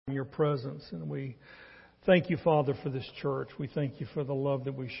in your presence. And we thank you, Father, for this church. We thank you for the love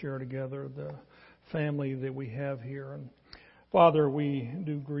that we share together, the family that we have here. And Father, we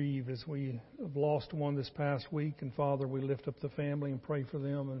do grieve as we have lost one this past week. And Father, we lift up the family and pray for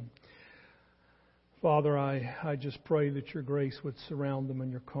them. And Father, I just pray that your grace would surround them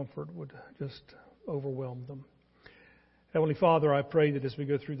and your comfort would just overwhelm them. Heavenly Father, I pray that as we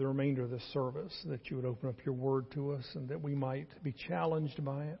go through the remainder of this service, that you would open up your word to us and that we might be challenged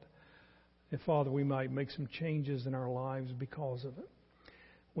by it. And Father, we might make some changes in our lives because of it.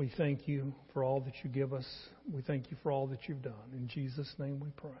 We thank you for all that you give us. We thank you for all that you've done. In Jesus' name we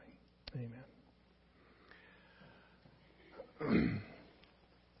pray. Amen.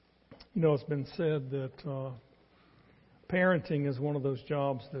 You know, it's been said that parenting is one of those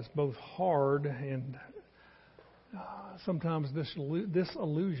jobs that's both hard and sometimes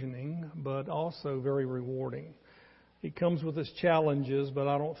disillusioning, but also very rewarding. It comes with its challenges, but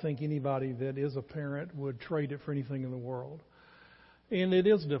I don't think anybody that is a parent would trade it for anything in the world. And it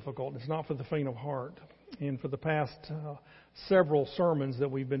is difficult. It's not for the faint of heart. And for the past several sermons that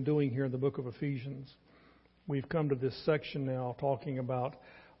we've been doing here in the book of Ephesians, we've come to this section now talking about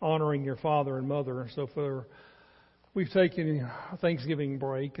honoring your father and mother. So we've taken a Thanksgiving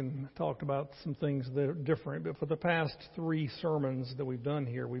break and talked about some things that are different. But for the past 3 sermons that we've done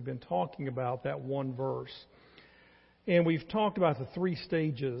here, we've been talking about that one verse. And we've talked about the 3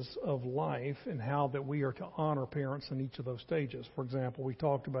 stages of life and how that we are to honor parents in each of those stages. For example, we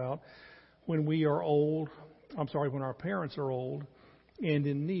talked about when our parents are old and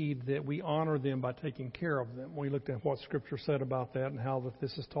in need, that we honor them by taking care of them. We looked at what Scripture said about that and how that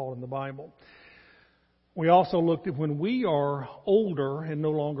this is taught in the Bible. We also looked at when we are older and no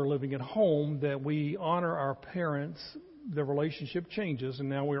longer living at home, that we honor our parents. The relationship changes, and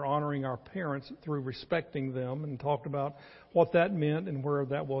now we're honoring our parents through respecting them, and talked about what that meant and where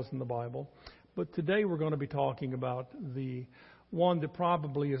that was in the Bible. But today we're going to be talking about the one that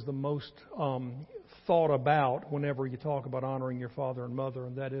probably is the most thought about whenever you talk about honoring your father and mother,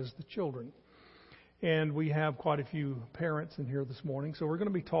 and that is the children. And we have quite a few parents in here this morning, so we're going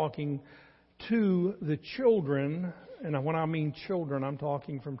to be talking to the children. And when I mean children, I'm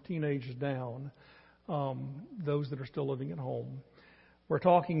talking from teenagers down. Those that are still living at home. We're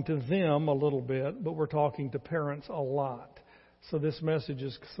talking to them a little bit, but we're talking to parents a lot. So this message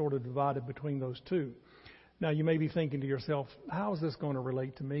is sort of divided between those two. Now, you may be thinking to yourself, how is this going to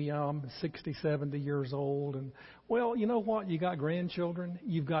relate to me? I'm 60, 70 years old. And, well, you know what? You got grandchildren.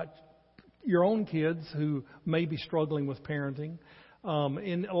 You've got your own kids who may be struggling with parenting.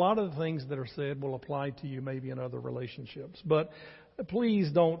 And a lot of the things that are said will apply to you maybe in other relationships. But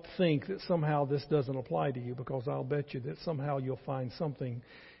please don't think that somehow this doesn't apply to you, because I'll bet you that somehow you'll find something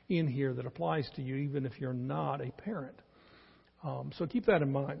in here that applies to you, even if you're not a parent. So keep that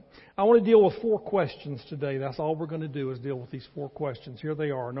in mind. I want to deal with 4 questions today. That's all we're going to do, is deal with these 4 questions. Here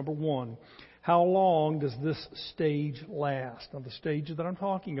they are. Number 1, how long does this stage last? Now, the stage that I'm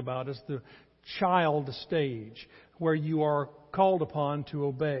talking about is the child stage, where you are called upon to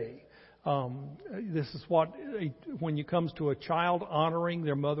obey. This is when it comes to a child honoring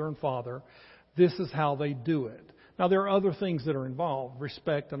their mother and father, this is how they do it. Now, there are other things that are involved,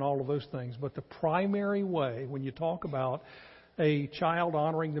 respect and all of those things, but the primary way, when you talk about a child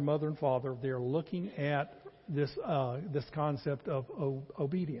honoring their mother and father, they're looking at this concept of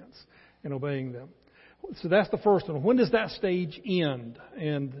obedience and obeying them. So that's the first one. When does that stage end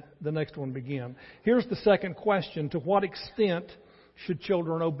and the next one begin? Here's the second question. To what extent should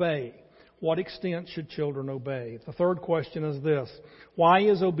children obey? What extent should children obey? The third question is this: why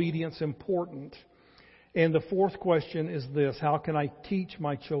is obedience important? And the fourth question is this: how can I teach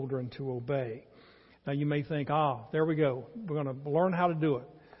my children to obey? Now you may think, there we go. We're going to learn how to do it.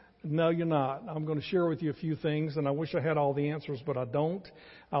 No, you're not. I'm going to share with you a few things, and I wish I had all the answers, but I don't.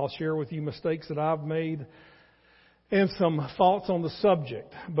 I'll share with you mistakes that I've made and some thoughts on the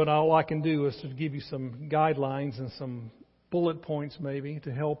subject. But all I can do is to give you some guidelines and some bullet points maybe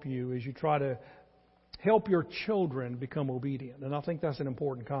to help you as you try to help your children become obedient. And I think that's an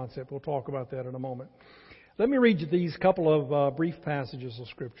important concept. We'll talk about that in a moment. Let me read you these couple of brief passages of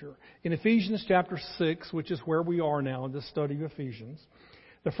Scripture. In Ephesians chapter 6, which is where we are now in this study of Ephesians,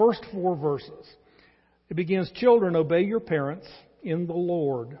 the first 4 verses, it begins, "Children, obey your parents in the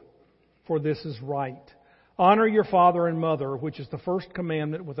Lord, for this is right. Honor your father and mother, which is the first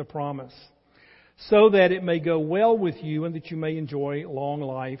commandment with a promise, so that it may go well with you and that you may enjoy long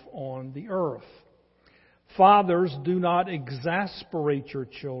life on the earth. Fathers, do not exasperate your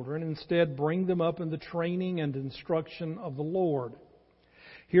children. Instead, bring them up in the training and instruction of the Lord."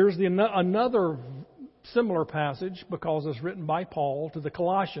 Here's another similar passage because it's written by Paul to the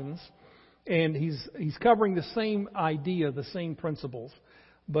Colossians, and he's covering the same idea, the same principles,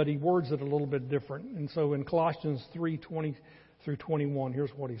 but he words it a little bit different. And so in Colossians 3:20 through 21, here's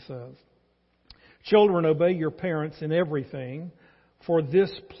what he says. Children, obey your parents in everything, for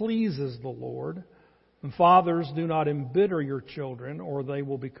this pleases the Lord. And fathers, do not embitter your children, or they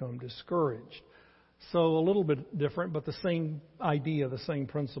will become discouraged. So a little bit different, but the same idea, the same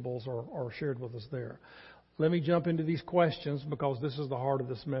principles are shared with us there. Let me jump into these questions because this is the heart of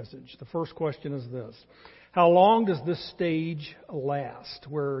this message. The first question is this. How long does this stage last,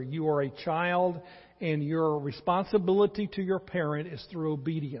 where you are a child and your responsibility to your parent is through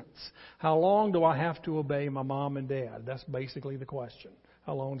obedience? How long do I have to obey my mom and dad? That's basically the question.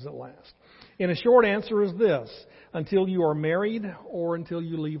 How long does it last? And a short answer is this: until you are married or until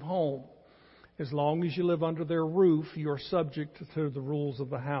you leave home. As long as you live under their roof, you are subject to the rules of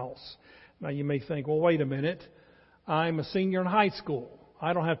the house. Now you may think, well, wait a minute. I'm a senior in high school.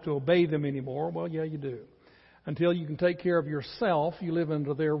 I don't have to obey them anymore. Well, yeah, you do. Until you can take care of yourself, you live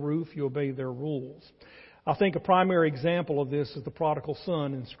under their roof, you obey their rules. I think a primary example of this is the prodigal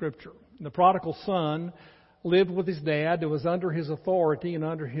son in Scripture. The prodigal son lived with his dad, that was under his authority and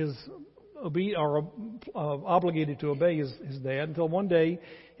under his obligated to obey his dad, until one day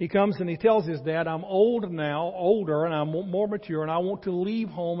he comes and he tells his dad, I'm older, and I'm more mature, and I want to leave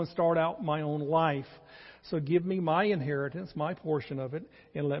home and start out my own life. So give me my inheritance, my portion of it,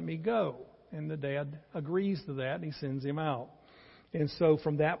 and let me go. And the dad agrees to that, and he sends him out. And so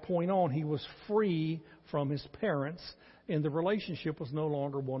from that point on, he was free from his parents, and the relationship was no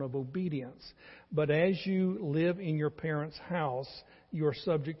longer one of obedience. But as you live in your parents' house, you are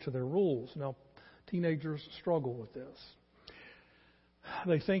subject to their rules. Now, teenagers struggle with this.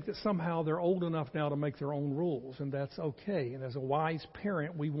 They think that somehow they're old enough now to make their own rules, and that's okay. And as a wise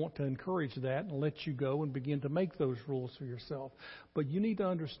parent, we want to encourage that and let you go and begin to make those rules for yourself. But you need to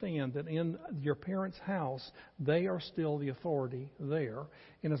understand that in your parents' house, they are still the authority there.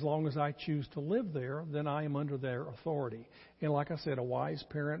 And as long as I choose to live there, then I am under their authority. And like I said, a wise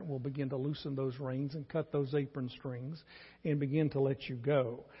parent will begin to loosen those reins and cut those apron strings and begin to let you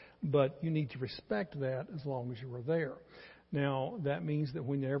go. But you need to respect that as long as you are there. Now, that means that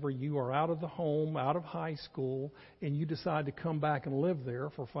whenever you are out of the home, out of high school, and you decide to come back and live there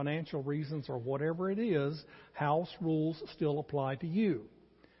for financial reasons or whatever it is, house rules still apply to you.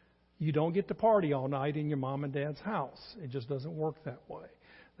 You don't get to party all night in your mom and dad's house. It just doesn't work that way.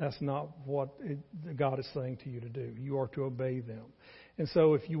 That's not what God is saying to you to do. You are to obey them. And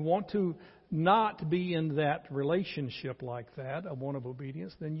so if you want to not be in that relationship like that, of one of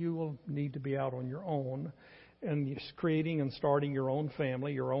obedience, then you will need to be out on your own and creating and starting your own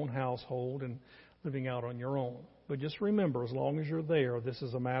family, your own household, and living out on your own. But just remember, as long as you're there, this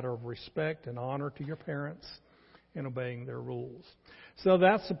is a matter of respect and honor to your parents and obeying their rules. So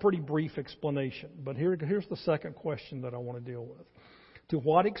that's a pretty brief explanation. But here's the second question that I want to deal with. To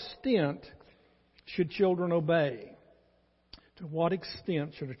what extent should children obey? To what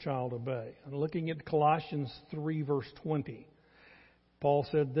extent should a child obey? I'm looking at Colossians 3, verse 20. Paul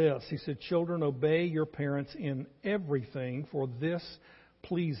said this. He said, children, obey your parents in everything, for this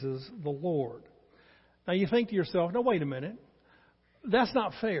pleases the Lord. Now you think to yourself, no, wait a minute. That's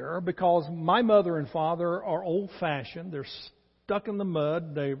not fair, because my mother and father are old-fashioned. They're stuck in the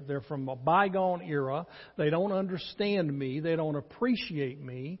mud. They're from a bygone era. They don't understand me. They don't appreciate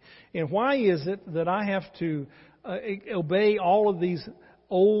me. And why is it that I have to obey all of these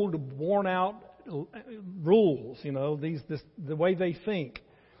old, worn-out rules, the way they think?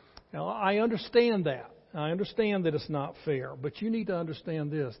 Now, I understand that. I understand that it's not fair, but you need to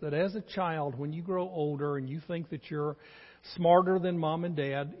understand this, that as a child, when you grow older and you think that you're smarter than mom and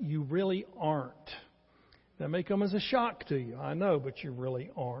dad, you really aren't. That may come as a shock to you, I know, but you really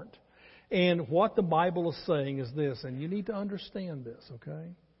aren't. And what the Bible is saying is this, and you need to understand this,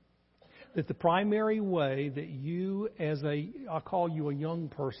 okay? That the primary way that you I'll call you a young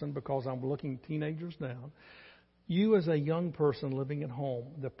person because I'm looking at teenagers now, you as a young person living at home,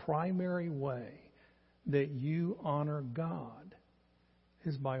 the primary way that you honor God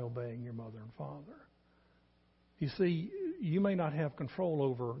is by obeying your mother and father. You see, you may not have control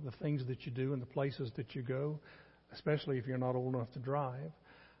over the things that you do and the places that you go, especially if you're not old enough to drive.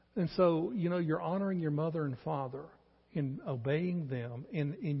 And so, you're honoring your mother and father in obeying them.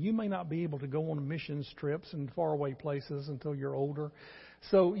 And you may not be able to go on missions trips and faraway places until you're older.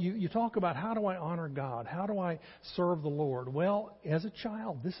 So you talk about, how do I honor God? How do I serve the Lord? Well, as a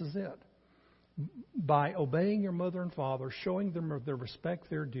child, this is it. By obeying your mother and father, showing them the respect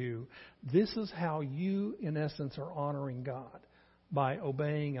they're due, this is how you, in essence, are honoring God. by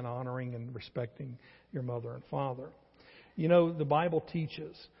obeying and honoring and respecting your mother and father. You know, the Bible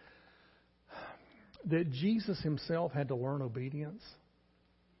teaches that Jesus himself had to learn obedience.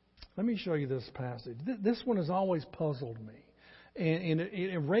 Let me show you this passage. This one has always puzzled me. And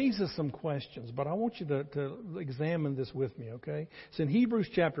it raises some questions, but I want you to examine this with me, okay? It's in Hebrews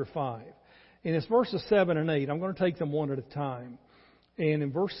chapter 5, and it's verses 7 and 8. I'm going to take them one at a time. And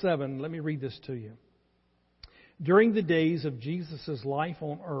in verse 7, let me read this to you. During the days of Jesus' life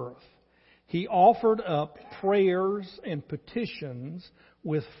on earth, he offered up prayers and petitions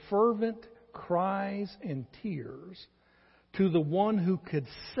with fervent cries and tears to the one who could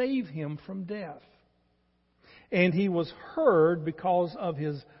save him from death. And he was heard because of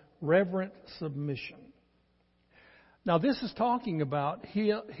his reverent submission. Now, this is talking about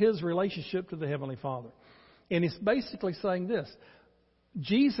his relationship to the Heavenly Father. And it's basically saying this.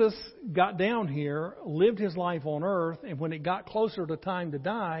 Jesus got down here, lived his life on earth, and when it got closer to time to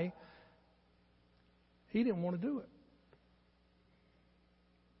die, he didn't want to do it.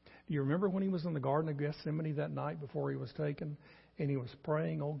 Do you remember when he was in the Garden of Gethsemane that night before he was taken? And he was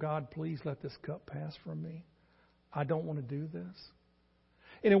praying, "Oh God, please let this cup pass from me. I don't want to do this."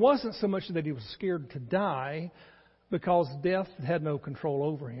 And it wasn't so much that he was scared to die, because death had no control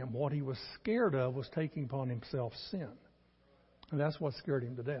over him. What he was scared of was taking upon himself sin. And that's what scared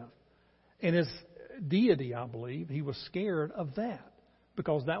him to death. And his deity, I believe, he was scared of that,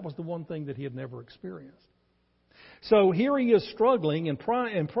 because that was the one thing that he had never experienced. So here he is struggling and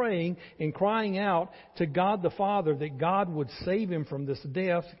praying and crying out to God the Father that God would save him from this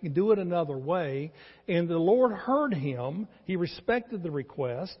death and do it another way. And the Lord heard him. He respected the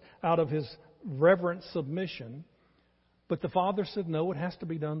request out of his reverent submission. But the Father said, no, it has to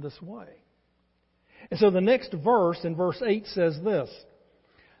be done this way. And so the next verse, in verse 8, says this: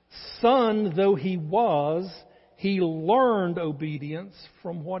 Son though he was, he learned obedience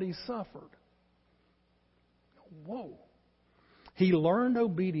from what he suffered. Whoa. He learned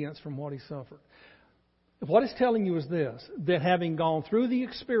obedience from what he suffered. What it's telling you is this, that having gone through the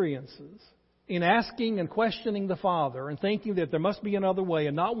experiences, in asking and questioning the Father and thinking that there must be another way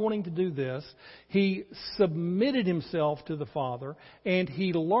and not wanting to do this, he submitted himself to the Father and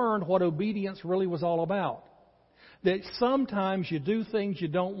he learned what obedience really was all about. That sometimes you do things you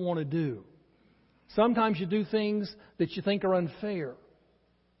don't want to do. Sometimes you do things that you think are unfair.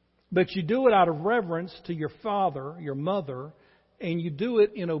 But you do it out of reverence to your father, your mother, and you do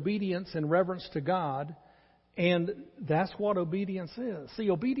it in obedience and reverence to God. And that's what obedience is. See,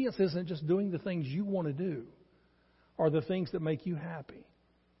 obedience isn't just doing the things you want to do or the things that make you happy.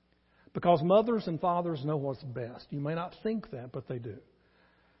 Because mothers and fathers know what's best. You may not think that, but they do.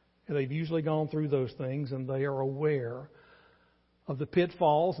 And they've usually gone through those things, and they are aware of the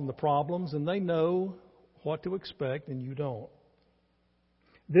pitfalls and the problems, and they know what to expect, and you don't.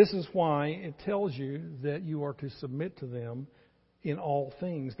 This is why it tells you that you are to submit to them in all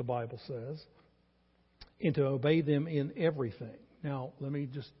things, the Bible says, and to obey them in everything. Now, let me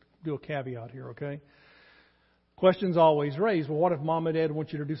just do a caveat here, okay? Questions always raised. Well, what if Mom and Dad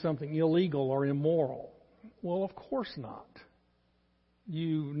want you to do something illegal or immoral? Well, of course not.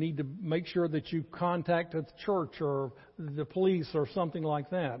 You need to make sure that you contact the church or the police or something like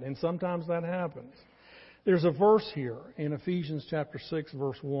that. And sometimes that happens. There's a verse here in Ephesians chapter 6,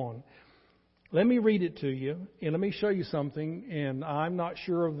 verse 1. Let me read it to you, and let me show you something. And I'm not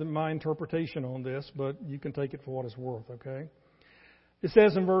sure of my interpretation on this, but you can take it for what it's worth, okay? It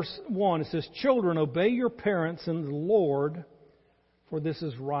says in verse 1, it says, Children, obey your parents in the Lord, for this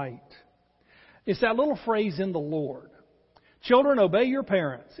is right. It's that little phrase, in the Lord. Children, obey your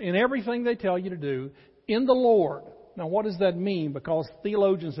parents in everything they tell you to do, in the Lord. Now, what does that mean? Because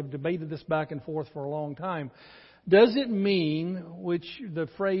theologians have debated this back and forth for a long time. Does it mean, which the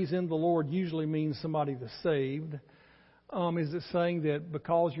phrase in the Lord usually means somebody that's saved, is it saying that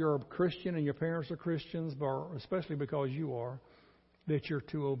because you're a Christian and your parents are Christians, or especially because you are, that you're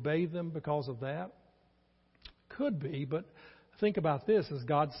to obey them because of that? Could be, but think about this. Is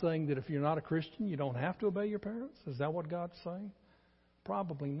God saying that if you're not a Christian, you don't have to obey your parents? Is that what God's saying?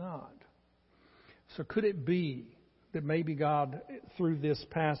 Probably not. So could it be that maybe God, through this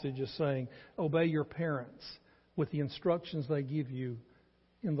passage, is saying, obey your parents with the instructions they give you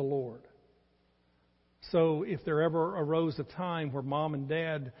in the Lord? So if there ever arose a time where Mom and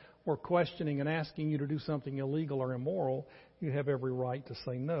Dad were questioning and asking you to do something illegal or immoral, you have every right to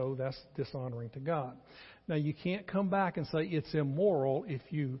say no. That's dishonoring to God. Now, you can't come back and say it's immoral if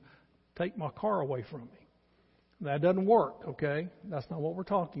you take my car away from me. That doesn't work, okay? That's not what we're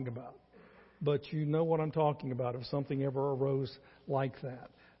talking about. But you know what I'm talking about if something ever arose like that,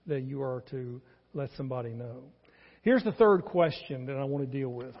 that you are to let somebody know. Here's the third question that I want to deal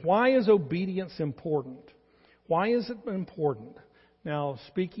with. Why is obedience important? Why is it important? Now,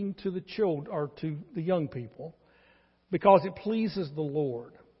 speaking to the children or to the young people, because it pleases the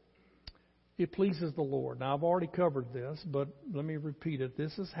Lord. It pleases the Lord. Now, I've already covered this, but let me repeat it.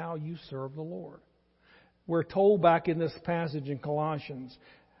 This is how you serve the Lord. We're told back in this passage in Colossians,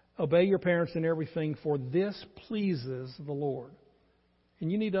 obey your parents in everything, for this pleases the Lord.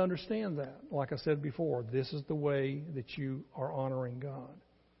 And you need to understand that. Like I said before, this is the way that you are honoring God.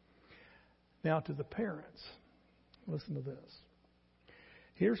 Now, to the parents, listen to this.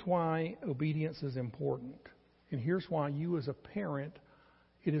 Here's why obedience is important. And here's why you as a parent,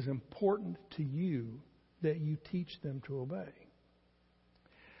 it is important to you that you teach them to obey.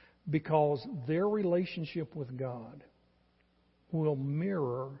 Because their relationship with God will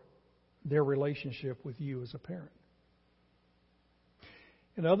mirror their relationship with you as a parent.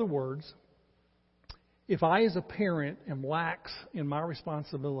 In other words, if I as a parent am lax in my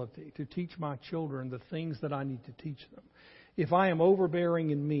responsibility to teach my children the things that I need to teach them, if I am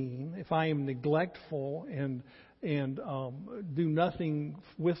overbearing and mean, if I am neglectful and do nothing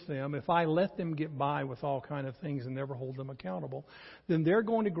with them, if I let them get by with all kind of things and never hold them accountable, then they're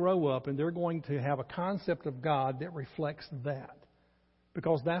going to grow up and they're going to have a concept of God that reflects that.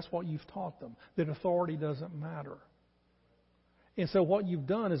 Because that's what you've taught them, that authority doesn't matter. And so what you've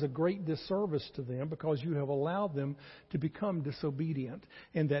done is a great disservice to them because you have allowed them to become disobedient.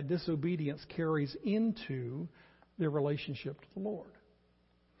 And that disobedience carries into their relationship to the Lord.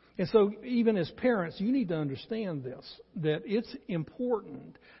 And so even as parents, you need to understand this, that it's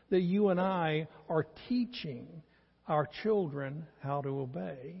important that you and I are teaching our children how to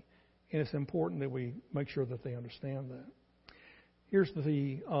obey. And it's important that we make sure that they understand that. Here's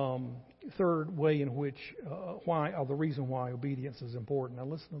the third way in which, the reason why obedience is important. Now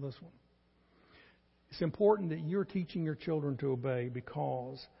listen to this one. It's important that you're teaching your children to obey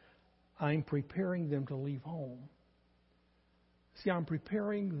because I'm preparing them to leave home. See, I'm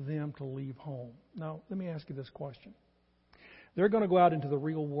preparing them to leave home. Now, let me ask you this question. They're going to go out into the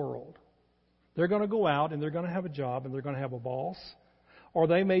real world. They're going to go out and they're going to have a job and they're going to have a boss. Or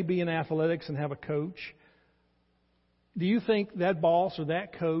they may be in athletics and have a coach. Do you think that boss or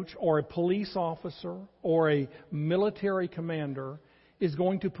that coach or a police officer or a military commander is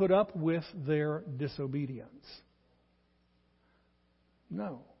going to put up with their disobedience?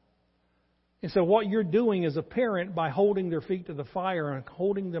 No. And so what you're doing as a parent by holding their feet to the fire and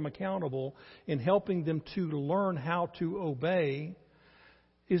holding them accountable and helping them to learn how to obey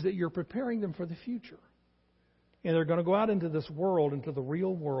is that you're preparing them for the future. And they're going to go out into this world, into the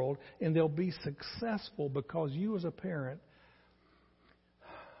real world, and they'll be successful because you as a parent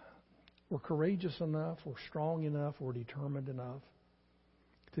were courageous enough, or strong enough, or determined enough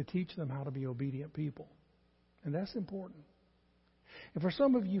to teach them how to be obedient people. And that's important. And for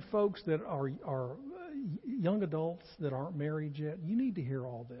some of you folks that are young adults that aren't married yet, you need to hear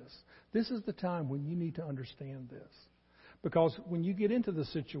all this. This is the time when you need to understand this. Because when you get into the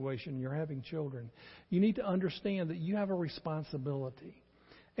situation, you're having children, you need to understand that you have a responsibility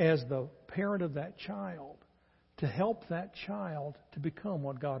as the parent of that child to help that child to become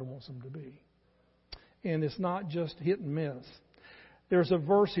what God wants them to be. And it's not just hit and miss. There's a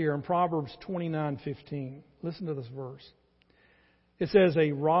verse here in Proverbs 29:15. Listen to this verse. It says,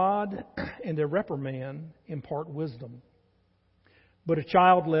 a rod and a reprimand impart wisdom, but a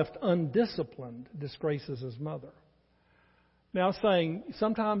child left undisciplined disgraces his mother. Now, it's saying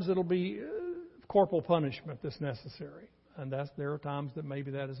sometimes it'll be corporal punishment that's necessary. And there are times that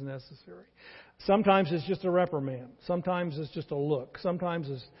maybe that is necessary. Sometimes it's just a reprimand. Sometimes it's just a look. Sometimes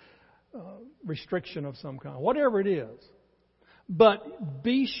it's restriction of some kind. Whatever it is. But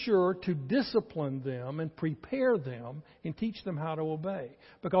be sure to discipline them and prepare them and teach them how to obey.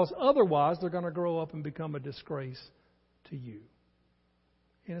 Because otherwise they're going to grow up and become a disgrace to you.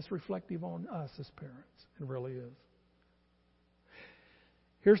 And it's reflective on us as parents. It really is.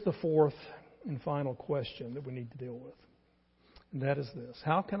 Here's the fourth and final question that we need to deal with. And that is this.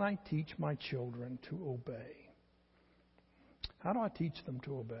 How can I teach my children to obey? How do I teach them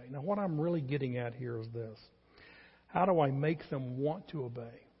to obey? Now, what I'm really getting at here is this. How do I make them want to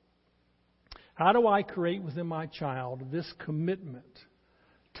obey? How do I create within my child this commitment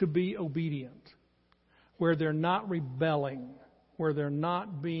to be obedient, where they're not rebelling, where they're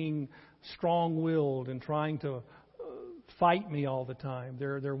not being strong-willed and trying to fight me all the time.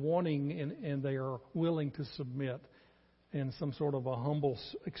 They're wanting and they are willing to submit in some sort of a humble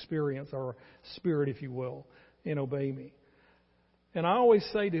experience or spirit, if you will, and obey me. And I always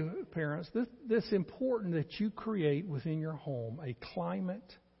say to parents, this is important that you create within your home a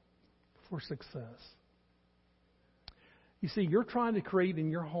climate for success. You see, you're trying to create in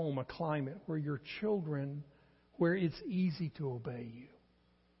your home a climate where your children, where it's easy to obey you.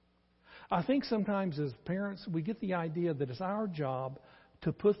 I think sometimes as parents, we get the idea that it's our job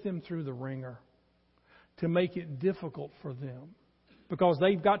to put them through the ringer, to make it difficult for them, because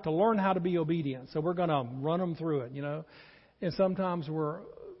they've got to learn how to be obedient. So we're going to run them through it, And sometimes we're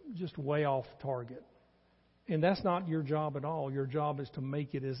just way off target. And that's not your job at all. Your job is to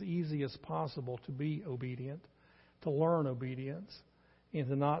make it as easy as possible to be obedient, to learn obedience, and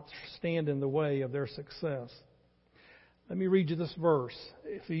to not stand in the way of their success. Let me read you this verse.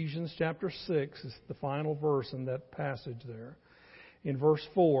 Ephesians chapter 6 is the final verse in that passage there. In verse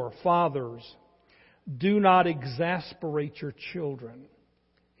 4, Fathers, do not exasperate your children.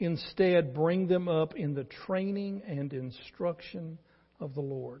 Instead, bring them up in the training and instruction of the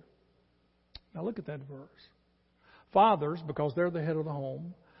Lord. Now look at that verse. Fathers, because they're the head of the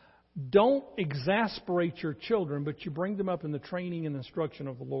home, don't exasperate your children, but you bring them up in the training and instruction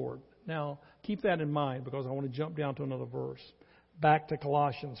of the Lord. Now, keep that in mind because I want to jump down to another verse. Back to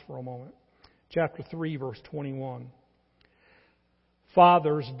Colossians for a moment. Chapter 3, verse 21.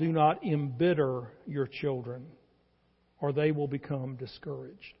 Fathers, do not embitter your children, or they will become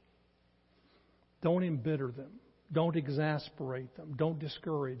discouraged. Don't embitter them. Don't exasperate them. Don't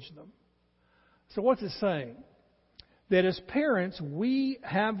discourage them. So what's it saying? That as parents, we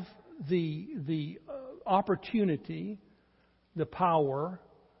have the opportunity, the power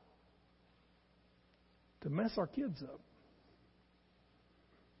to mess our kids up.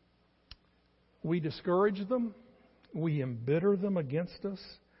 We discourage them. We embitter them against us.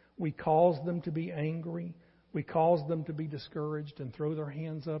 We cause them to be angry. We cause them to be discouraged and throw their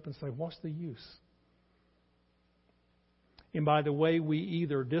hands up and say, what's the use? And by the way we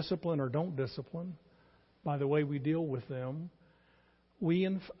either discipline or don't discipline, by the way we deal with them, we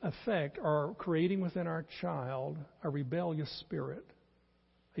in effect are creating within our child a rebellious spirit,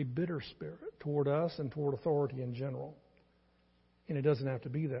 a bitter spirit toward us and toward authority in general. And it doesn't have to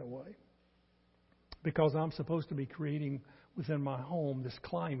be that way. Because I'm supposed to be creating within my home this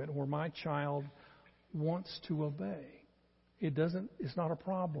climate where my child wants to obey. It's not a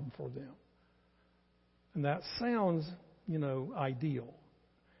problem for them. And that sounds, ideal.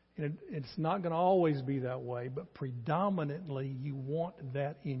 And it's not going to always be that way, but predominantly you want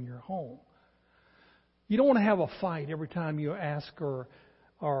that in your home. You don't want to have a fight every time you ask or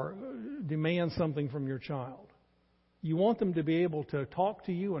demand something from your child. You want them to be able to talk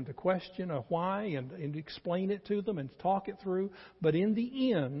to you and to question a why and explain it to them and talk it through. But in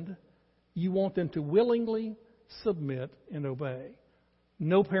the end, you want them to willingly submit and obey.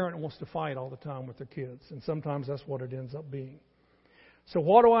 No parent wants to fight all the time with their kids, and sometimes that's what it ends up being. So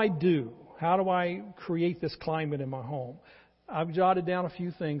what do I do? How do I create this climate in my home? I've jotted down a few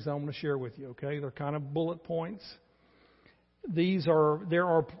things I'm going to share with you, okay? They're kind of bullet points. There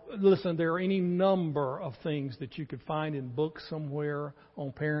are any number of things that you could find in books somewhere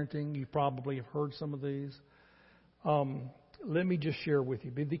on parenting. You probably have heard some of these. Let me just share with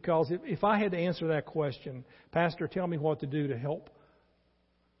you. Because if I had to answer that question, Pastor, tell me what to do to help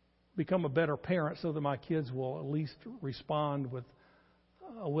become a better parent so that my kids will at least respond with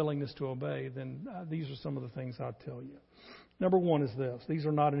a willingness to obey, then these are some of the things I'd tell you. Number one is this. These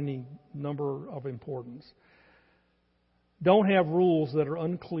are not any number of importance. Don't have rules that are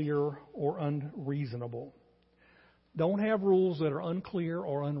unclear or unreasonable. Don't have rules that are unclear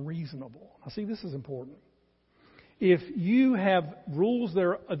or unreasonable. Now, see, this is important. If you have rules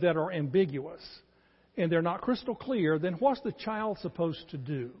that are ambiguous and they're not crystal clear, then what's the child supposed to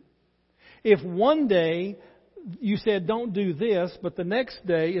do? If one day you said don't do this, but the next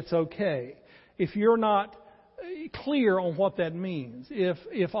day it's okay, if you're not clear on what that means,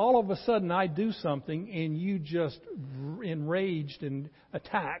 if all of a sudden I do something and you just enraged and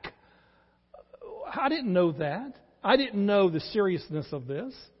attack, I didn't know that. I didn't know the seriousness of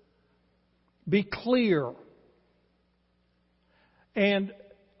this. Be clear. And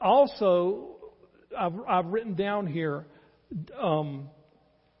also, I've written down here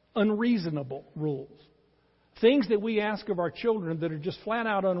unreasonable rules. Things that we ask of our children that are just flat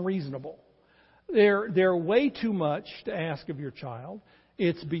out unreasonable. They're way too much to ask of your child.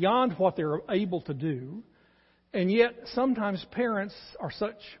 It's beyond what they're able to do. And yet, sometimes parents are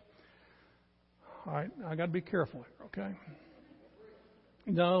such... All right, I got to be careful here, okay?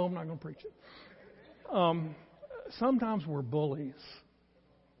 No, I'm not going to preach it. Sometimes we're bullies.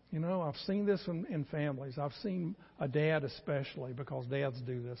 I've seen this in families. I've seen a dad especially, because dads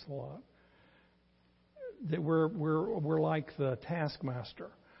do this a lot. That we're like the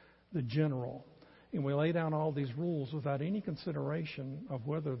taskmaster, the general, and we lay down all these rules without any consideration of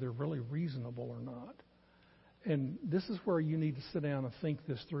whether they're really reasonable or not. And this is where you need to sit down and think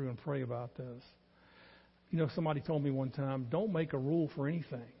this through and pray about this. You know, somebody told me one time, don't make a rule for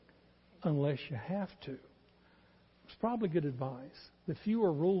anything unless you have to. It's probably good advice. The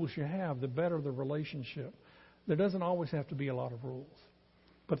fewer rules you have, the better the relationship. There doesn't always have to be a lot of rules,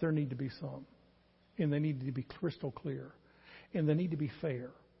 but there need to be some. And they need to be crystal clear. And they need to be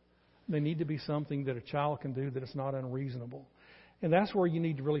fair. They need to be something that a child can do that is not unreasonable. And that's where you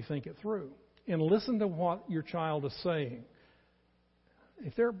need to really think it through. And listen to what your child is saying.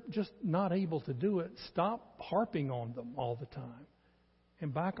 If they're just not able to do it, stop harping on them all the time.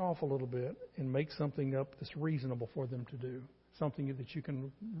 And back off a little bit and make something up that's reasonable for them to do. Something that you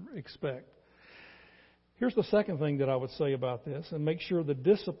can expect. Here's the second thing that I would say about this. And make sure the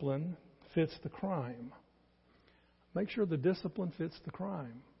discipline fits the crime. Make sure the discipline fits the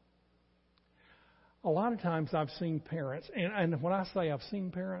crime. A lot of times I've seen parents, and when I say I've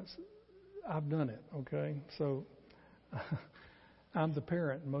seen parents, I've done it, okay? So I'm the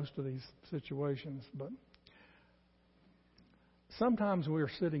parent in most of these situations. But sometimes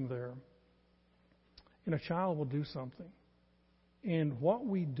we're sitting there, and a child will do something. And what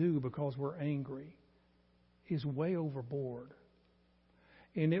we do because we're angry is way overboard.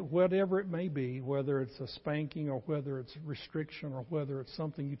 And whatever it may be, whether it's a spanking or whether it's restriction or whether it's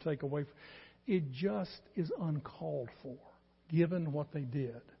something you take away from, it just is uncalled for, given what they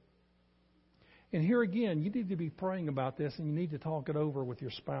did. And here again, you need to be praying about this, and you need to talk it over with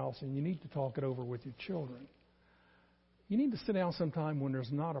your spouse, and you need to talk it over with your children. You need to sit down sometime when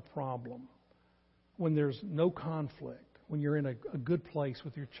there's not a problem, when there's no conflict, when you're in a good place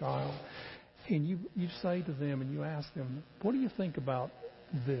with your child, and you say to them and you ask them, what do you think about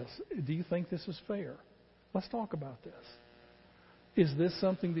this? Do you think this is fair? Let's talk about this. Is this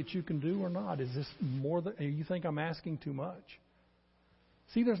something that you can do or not? Is this more than you think I'm asking too much?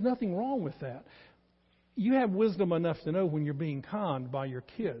 See, there's nothing wrong with that. You have wisdom enough to know when you're being conned by your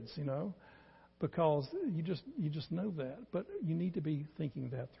kids, you know, because you just know that. But you need to be thinking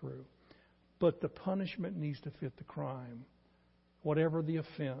that through. But the punishment needs to fit the crime. Whatever the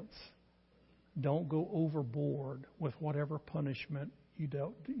offense, don't go overboard with whatever punishment you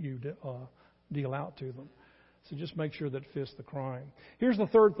deal out to them. So just make sure that it fits the crime. Here's the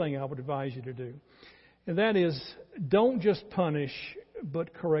third thing I would advise you to do. And that is, don't just punish,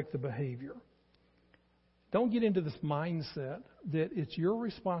 but correct the behavior. Don't get into this mindset that it's your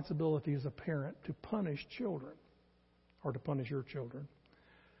responsibility as a parent to punish children or to punish your children.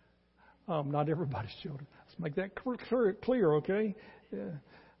 Not everybody's children. Let's make that clear, okay?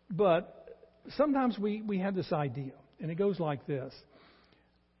 But sometimes we have this idea, and it goes like this.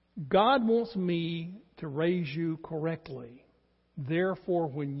 God wants me to raise you correctly. Therefore,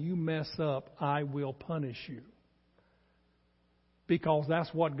 when you mess up, I will punish you. Because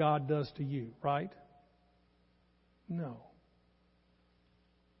that's what God does to you, right? No.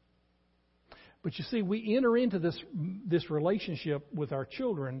 But you see, we enter into this relationship with our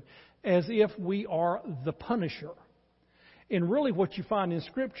children as if we are the punisher. And really what you find in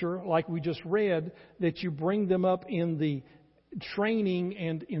Scripture, like we just read, that you bring them up in the training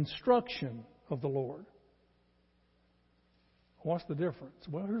and instruction of the Lord. What's the difference?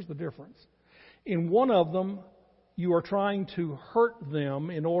 Well, here's the difference. In one of them, you are trying to hurt them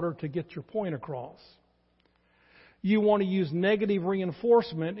in order to get your point across. You want to use negative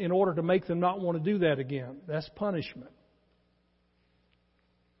reinforcement in order to make them not want to do that again. That's punishment.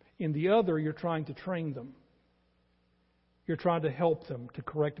 In the other, you're trying to train them. You're trying to help them to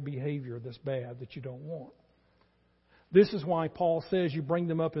correct behavior that's bad that you don't want. This is why Paul says you bring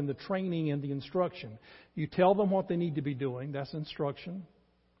them up in the training and the instruction. You tell them what they need to be doing. That's instruction.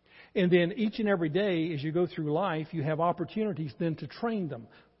 And then each and every day as you go through life, you have opportunities then to train them.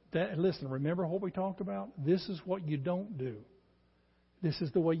 Listen, remember what we talked about? This is what you don't do. This is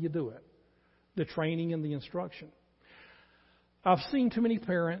the way you do it. The training and the instruction. I've seen too many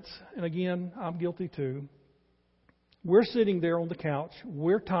parents, and again, I'm guilty too. We're sitting there on the couch.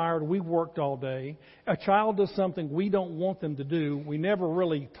 We're tired. We've worked all day. A child does something we don't want them to do. We never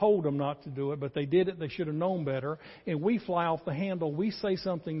really told them not to do it, but they did it. They should have known better. And we fly off the handle. We say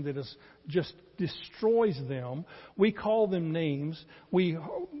something that just destroys them. We call them names. We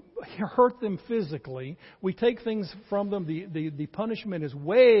hurt them physically. We take things from them. The punishment is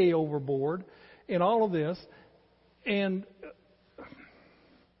way overboard in all of this. And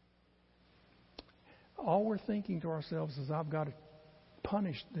all we're thinking to ourselves is, I've got to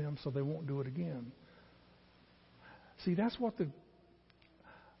punish them so they won't do it again. See, that's what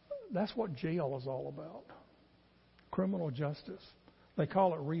jail is all about. Criminal justice. They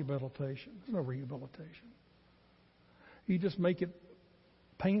call it rehabilitation. There's no rehabilitation. You just make it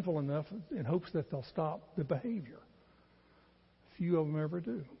painful enough in hopes that they'll stop the behavior. Few of them ever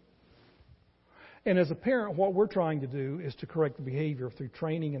do. And as a parent, what we're trying to do is to correct the behavior through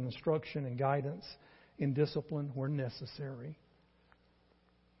training and instruction and guidance and discipline where necessary.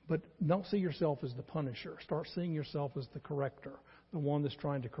 But don't see yourself as the punisher. Start seeing yourself as the corrector, the one that's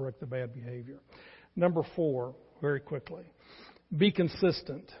trying to correct the bad behavior. Number 4, very quickly, be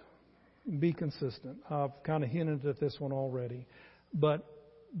consistent. Be consistent. I've kind of hinted at this one already, but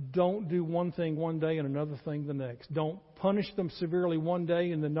don't do one thing one day and another thing the next. Don't punish them severely one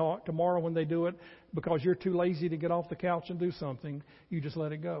day and then tomorrow when they do it, because you're too lazy to get off the couch and do something, you just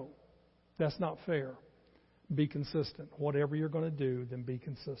let it go. That's not fair. Be consistent. Whatever you're going to do, then be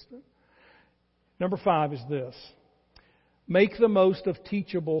consistent. Number 5 is this. Make the most of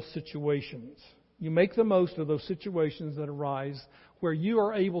teachable situations. You make the most of those situations that arise where you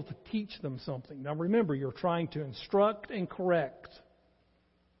are able to teach them something. Now remember, you're trying to instruct and correct.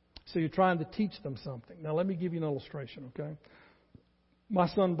 So you're trying to teach them something. Now let me give you an illustration, okay? My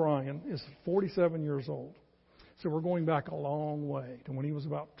son Brian is 47 years old. So we're going back a long way to when he was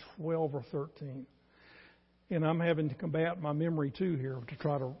about 12 or 13. And I'm having to combat my memory too here to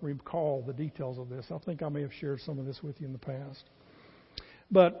try to recall the details of this. I think I may have shared some of this with you in the past.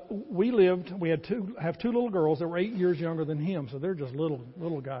 But we have two little girls that were 8 years younger than him, so they're just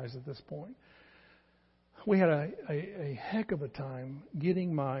little guys at this point. We had a heck of a time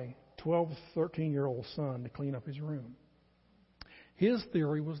getting my 12, 13-year-old son to clean up his room. His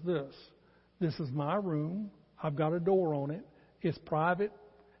theory was this. This is my room. I've got a door on it. It's private.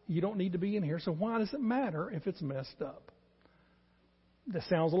 You don't need to be in here, so why does it matter if it's messed up? That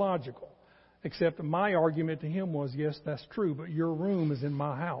sounds logical. Except my argument to him was, yes, that's true, but your room is in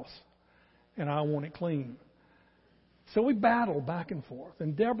my house, and I want it clean. So we battled back and forth.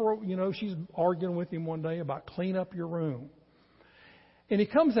 And Deborah, she's arguing with him one day about clean up your room. And he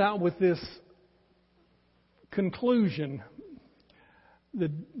comes out with this conclusion.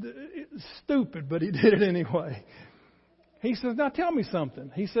 It's stupid, but he did it anyway. He says, now tell me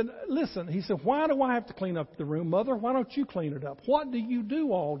something. He said, listen, why do I have to clean up the room? Mother, why don't you clean it up? What do you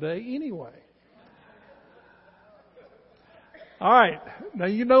do all day anyway? All right. Now,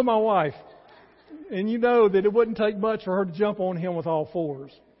 you know my wife. And you know that it wouldn't take much for her to jump on him with all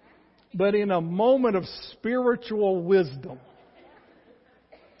fours. But in a moment of spiritual wisdom,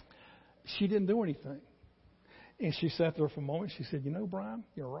 she didn't do anything. And she sat there for a moment. She said, Brian,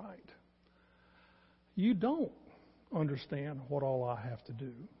 you're right. You don't understand what all I have to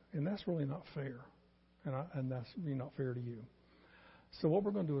do. And that's really not fair. And that's really not fair to you. So what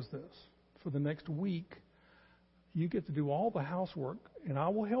we're going to do is this. For the next week, you get to do all the housework, and I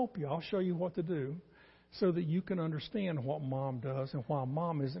will help you. I'll show you what to do so that you can understand what Mom does and why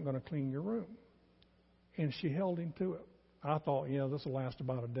Mom isn't going to clean your room. And she held him to it. I thought, this will last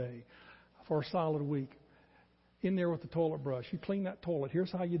about a day. For a solid week. In there with the toilet brush. You clean that toilet.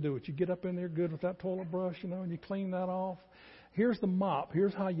 Here's how you do it. You get up in there good with that toilet brush, and you clean that off. Here's the mop.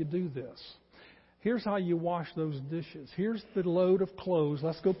 Here's how you do this. Here's how you wash those dishes. Here's the load of clothes.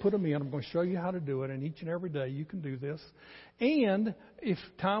 Let's go put them in. I'm going to show you how to do it. And each and every day you can do this. And if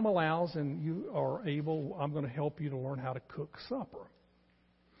time allows and you are able, I'm going to help you to learn how to cook supper.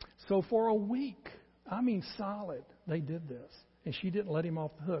 So for a week, solid, they did this. And she didn't let him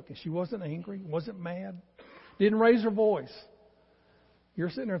off the hook. And she wasn't angry, wasn't mad, didn't raise her voice. You're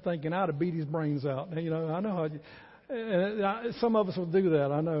sitting there thinking, I'd have beat his brains out. I know how some of us will do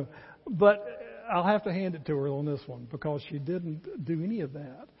that, I know. But I'll have to hand it to her on this one because she didn't do any of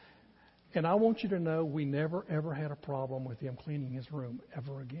that. And I want you to know we never, ever had a problem with him cleaning his room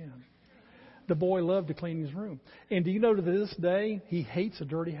ever again. The boy loved to clean his room. And do you know to this day, he hates a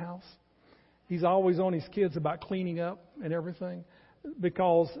dirty house? He's always on his kids about cleaning up and everything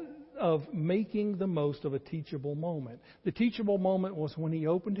because of making the most of a teachable moment. The teachable moment was when he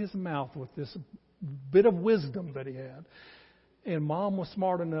opened his mouth with this bit of wisdom that he had. And Mom was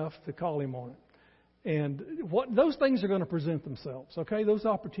smart enough to call him on it. And those things are going to present themselves, okay? Those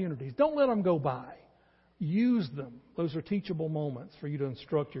opportunities. Don't let them go by. Use them. Those are teachable moments for you to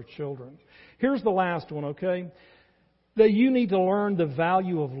instruct your children. Here's the last one, okay? That you need to learn the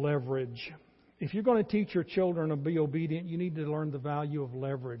value of leverage. If you're going to teach your children to be obedient, you need to learn the value of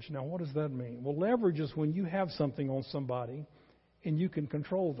leverage. Now, what does that mean? Well, leverage is when you have something on somebody and you can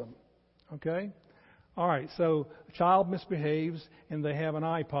control them, okay? All right, so a child misbehaves and they have an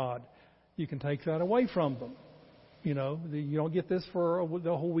iPod. You can take that away from them. You don't get this for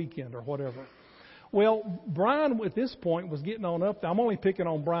the whole weekend or whatever. Well, Brian at this point was getting on up there. I'm only picking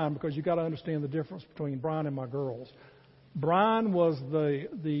on Brian because you got to understand the difference between Brian and my girls. Brian was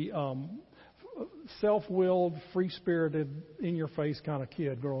the self-willed, free-spirited, in-your-face kind of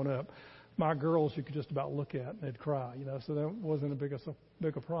kid growing up. My girls you could just about look at and they'd cry, so that wasn't a big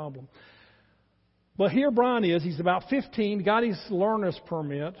a problem. But here Brian is. He's about 15, got his learner's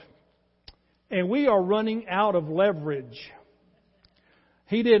permit, and we are running out of leverage.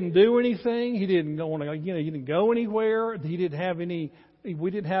 He didn't do anything. He didn't go he didn't go anywhere. He didn't have any.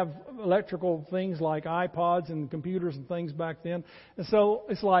 We didn't have electrical things like iPods and computers and things back then. And so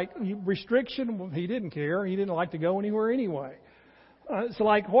it's like restriction. He didn't care. He didn't like to go anywhere anyway. It's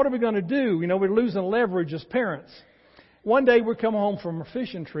like, what are we going to do? We're losing leverage as parents. One day we come home from a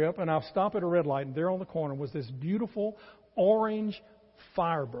fishing trip, and I'll stop at a red light, and there on the corner was this beautiful orange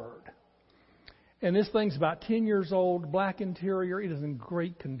Firebird. And this thing's about 10 years old, black interior. It is in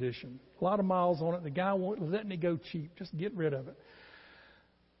great condition. A lot of miles on it. The guy was letting it go cheap. Just get rid of it.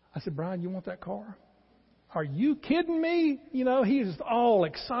 I said, Brian, you want that car? Are you kidding me? He was all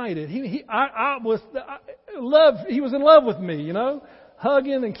excited. He was in love with me,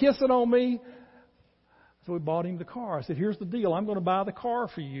 hugging and kissing on me. So we bought him the car. I said, here's the deal. I'm going to buy the car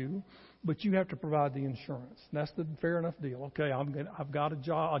for you, but you have to provide the insurance. And that's the fair enough deal. Okay, I've got a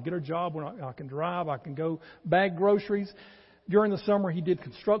job. I'll get a job when I can drive. I can go bag groceries. During the summer, he did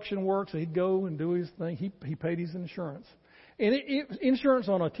construction work, so he'd go and do his thing. He paid his insurance. And insurance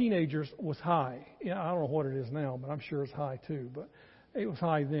on a teenager was high. I don't know what it is now, but I'm sure it's high too. But it was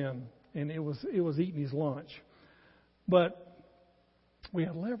high then, and it was eating his lunch. But we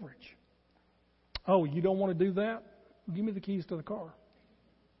had leverage. Oh, you don't want to do that? Give me the keys to the car.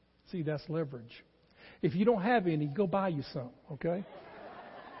 See, that's leverage. If you don't have any, go buy you some, okay?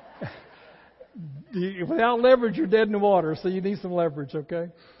 Without leverage, you're dead in the water, so you need some leverage, okay?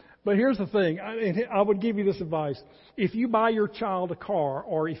 But here's the thing. I would give you this advice. If you buy your child a car,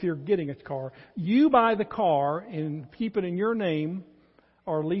 or if you're getting a car, you buy the car and keep it in your name,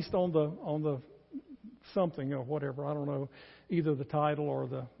 or at least on the something or whatever. I don't know, either the title or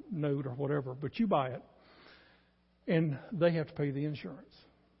the note or whatever. But you buy it, and they have to pay the insurance.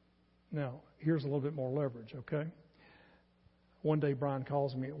 Now, here's a little bit more leverage, okay? One day Brian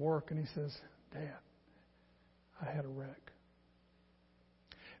calls me at work, and he says, Dad, I had a wreck.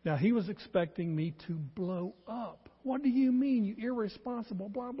 Now, he was expecting me to blow up. What do you mean, you irresponsible,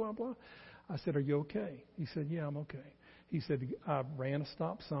 blah, blah, blah. I said, are you okay? He said, yeah, I'm okay. He said, I ran a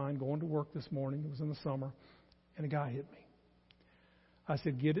stop sign going to work this morning. It was in the summer, and a guy hit me. I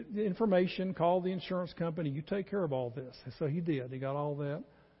said, get the information, call the insurance company. You take care of all this. And so he did. He got all that.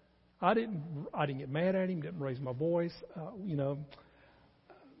 I didn't get mad at him, didn't raise my voice.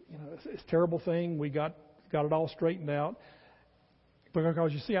 It's a terrible thing. We got it all straightened out.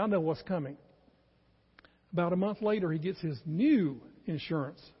 Because you see, I know what's coming. About a month later, he gets his new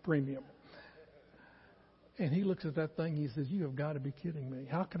insurance premium. And he looks at that thing, he says, you have got to be kidding me.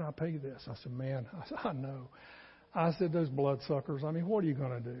 How can I pay this? I said, man, I know. I said, those bloodsuckers, what are you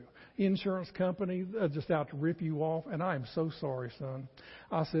going to do? Insurance company just out to rip you off. And I am so sorry, son.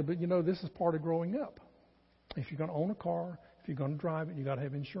 I said, but this is part of growing up. If you're going to own a car, if you're going to drive it, you got to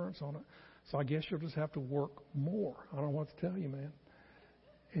have insurance on it. So I guess you'll just have to work more. I don't know what to tell you, man.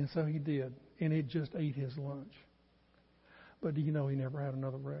 And so he did. And it just ate his lunch. But do you know he never had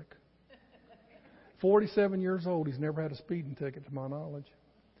another wreck? 47 years old, he's never had a speeding ticket to my knowledge.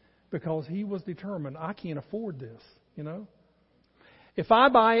 Because he was determined, I can't afford this, If I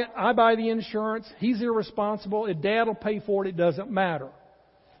buy it, I buy the insurance. He's irresponsible. If Dad will pay for it, it doesn't matter.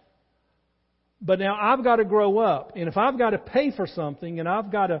 But now I've got to grow up. And if I've got to pay for something and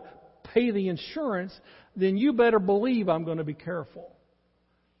I've got to pay the insurance, then you better believe I'm going to be careful.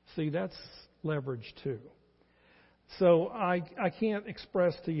 See, that's leverage too. So I can't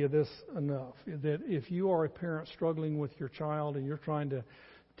express to you this enough, that if you are a parent struggling with your child and you're trying to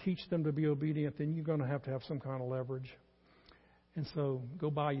teach them to be obedient, then you're going to have some kind of leverage. And so go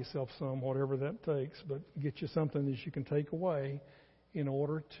buy yourself some, whatever that takes, but get you something that you can take away in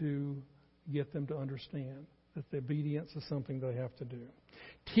order to get them to understand that the obedience is something they have to do.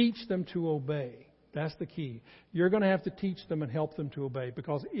 Teach them to obey. That's the key. You're going to have to teach them and help them to obey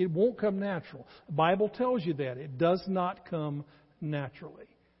because it won't come natural. The Bible tells you that. It does not come naturally.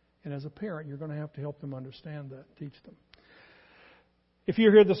 And as a parent, you're going to have to help them understand that, teach them. If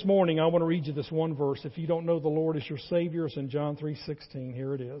you're here this morning, I want to read you this one verse. If you don't know the Lord as your Savior, it's in John 3:16.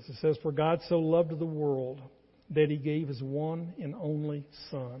 Here it is. It says, For God so loved the world that He gave His one and only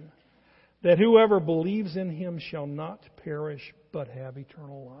Son, that whoever believes in Him shall not perish but have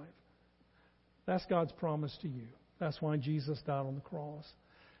eternal life. That's God's promise to you. That's why Jesus died on the cross.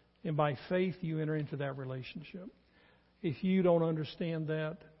 And by faith, you enter into that relationship. If you don't understand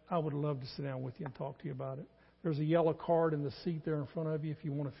that, I would love to sit down with you and talk to you about it. There's a yellow card in the seat there in front of you if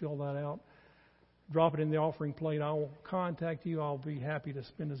you want to fill that out. drop it in the offering plate. I will contact you. I'll be happy to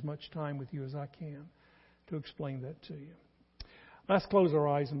spend as much time with you as I can to explain that to you. Let's close our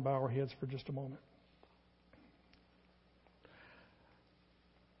eyes and bow our heads for just a moment.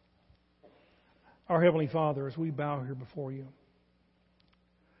 Our Heavenly Father, as we bow here before you,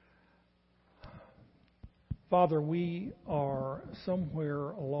 Father, we are somewhere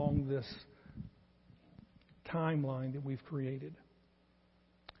along this timeline that we've created,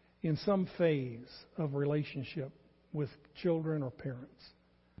 in some phase of relationship with children or parents.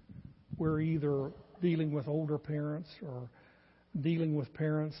 We're either dealing with older parents or dealing with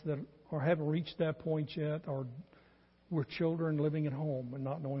parents that haven't reached that point yet, or we're children living at home and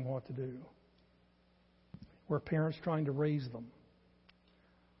not knowing what to do. We're parents trying to raise them.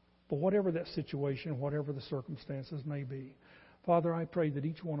 But whatever that situation, whatever the circumstances may be, Father, I pray that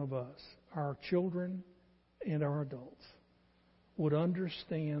each one of us, our children and our adults, would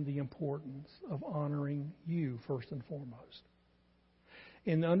understand the importance of honoring you first and foremost.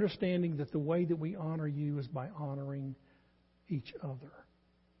 And understanding that the way that we honor you is by honoring each other.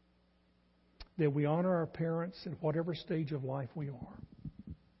 That we honor our parents at whatever stage of life we are.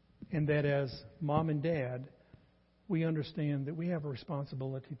 And that as mom and dad, we understand that we have a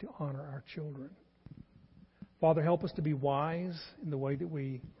responsibility to honor our children. Father, help us to be wise in the way that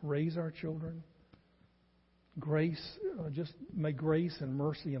we raise our children. May grace and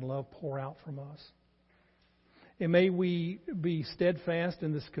mercy and love pour out from us. And may we be steadfast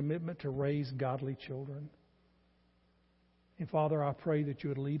in this commitment to raise godly children. And Father, I pray that you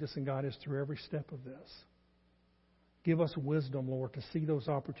would lead us and guide us through every step of this. Give us wisdom, Lord, to see those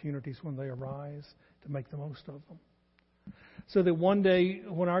opportunities when they arise, to make the most of them. So that one day,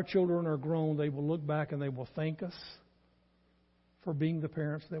 when our children are grown, they will look back and they will thank us for being the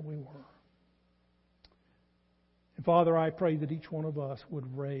parents that we were. And Father, I pray that each one of us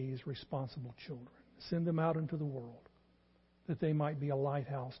would raise responsible children. Send them out into the world, that they might be a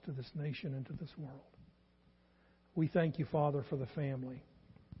lighthouse to this nation and to this world. We thank you, Father, for the family.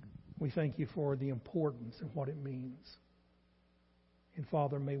 We thank you for the importance and what it means. And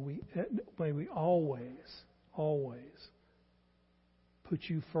Father, may we always put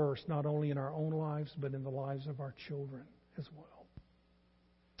you first, not only in our own lives, but in the lives of our children as well.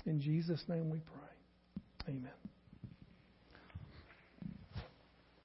 In Jesus' name we pray. Amen.